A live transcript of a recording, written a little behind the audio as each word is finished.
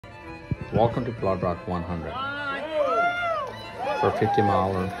Welcome to BloodRock 100. For 50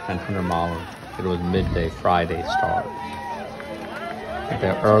 miler and 100 miler, it was midday Friday start.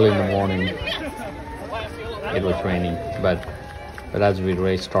 Early in the morning, it was raining, but as we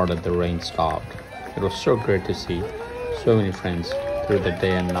race started, the rain stopped. It was so great to see so many friends through the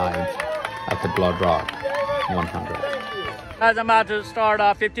day and night at the BloodRock 100. Guys, I'm about to start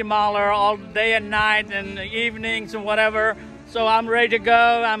a 50 miler all day and night and evenings and whatever. So I'm ready to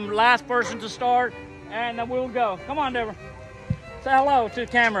go. I'm last person to start and we'll go. Come on, Deborah. Say hello to the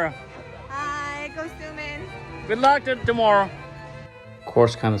camera. Hi, go zooming. Good luck to tomorrow.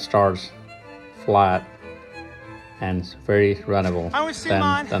 Course kind of starts flat and very runnable.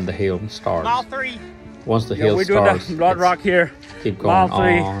 Then the hill starts. Mile 3. Once the hill we're starts, doing the BloodRock here. Keep going Mile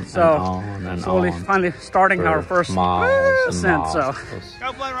 3. on So and on and slowly, on. finally starting our first ascent. So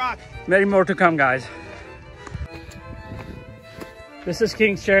Go BloodRock. many more to come, guys. This is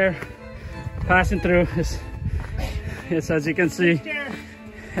King's Chair passing through. It's as you can see.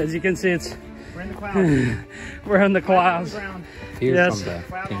 As you can see, it's We're in the clouds. we're in the clouds. View Yes. from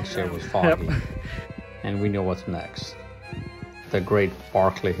the King's Chair was foggy. Yep. And we know what's next. The great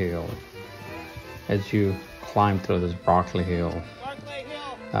Barkley Hill. As you climb through this Barkley Hill,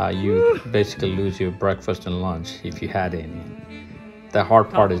 you basically lose your breakfast and lunch if you had any. The hard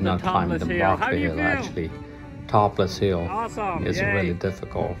part is not climbing the Barkley Hill, actually. Topless Hill Awesome. is Yay. really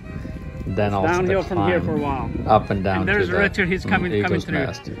difficult. Then also Downhill the from here climb for a while. up and down And to there's the Richard, he's coming Eagle's through.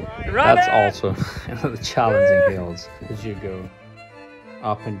 Nest. Run That's it! also one of the challenging hills. As you go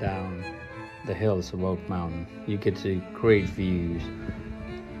up and down the hills of Oak Mountain, you get to see great views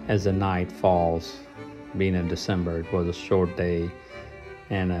as the night falls. Being in December, it was a short day,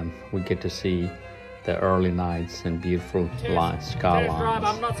 and we get to see the early nights and beautiful skylines.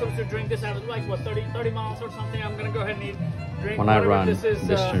 I'm not supposed to drink this. I was like, what, 30 miles or something? I'm going to go ahead and drink. When I run this is,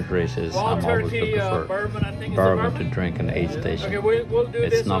 distance races, Wild I'm always Turkey, looking for bourbon, I think. bourbon to drink in the aid station. Okay, we'll do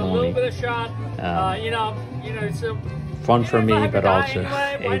It's this not with a only little bit of shot. It's fun for me, if I have but to die also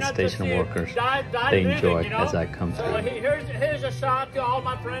anyway, why aid not station just, workers. die They living, enjoy you know? as I come So through. here's a shot to all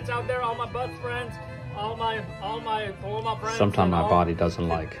my friends out there, all my bud friends, all my friends. Sometimes my and body doesn't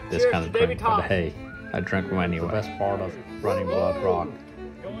like this Cheers kind of to Davey drink, but Todd. hey, I drink them anyway. The best part of running BloodRock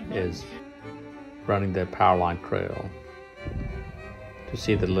is running the Powerline Trail. To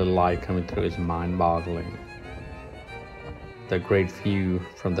see the little light coming through is mind-boggling. The great view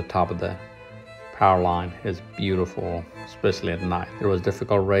from the top of the power line is beautiful, especially at night. It was a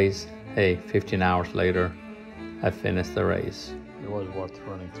difficult race. Hey, 15 hours later, I finished the race. It was worth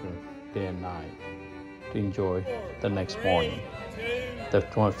running through day and night to enjoy the next morning. The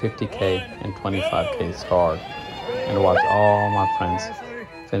 50K and 25K start, and watch all my friends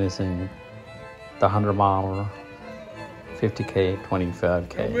finishing the 100 miler, 50K,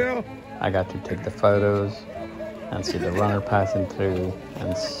 25K. I got to take the photos and see the runner passing through,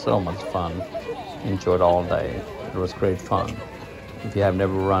 and so much fun. Enjoyed all day. It was great fun. If you have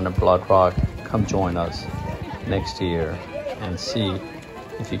never run a BloodRock, come join us next year and see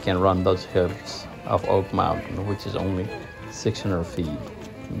if you can run those hills of Oak Mountain, which is only 600 feet,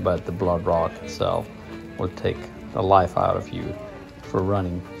 but the BloodRock itself will take the life out of you for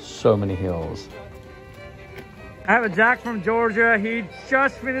running so many hills. I have a Jack from Georgia. He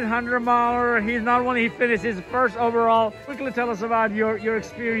just finished 100 miler. He's not only he finished his first overall. Quickly tell us about your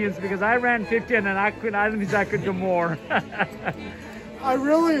experience, because I ran 50 and then I didn't think I could do more. I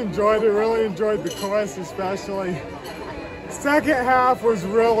really enjoyed it. Really enjoyed the course, especially. Second half was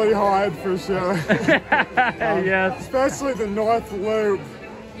really hard for sure. Yes. Especially the North Loop,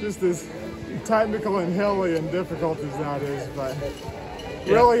 just as technical and hilly and difficult as that is, but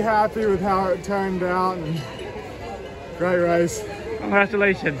really happy with how it turned out, and great race.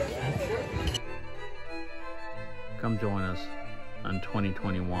 Congratulations. Come join us in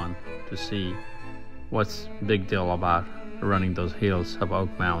 2021 to see what's big deal about running those hills of Oak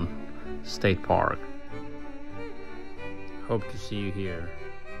Mountain State Park. Hope to see you here.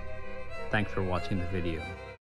 Thanks for watching the video.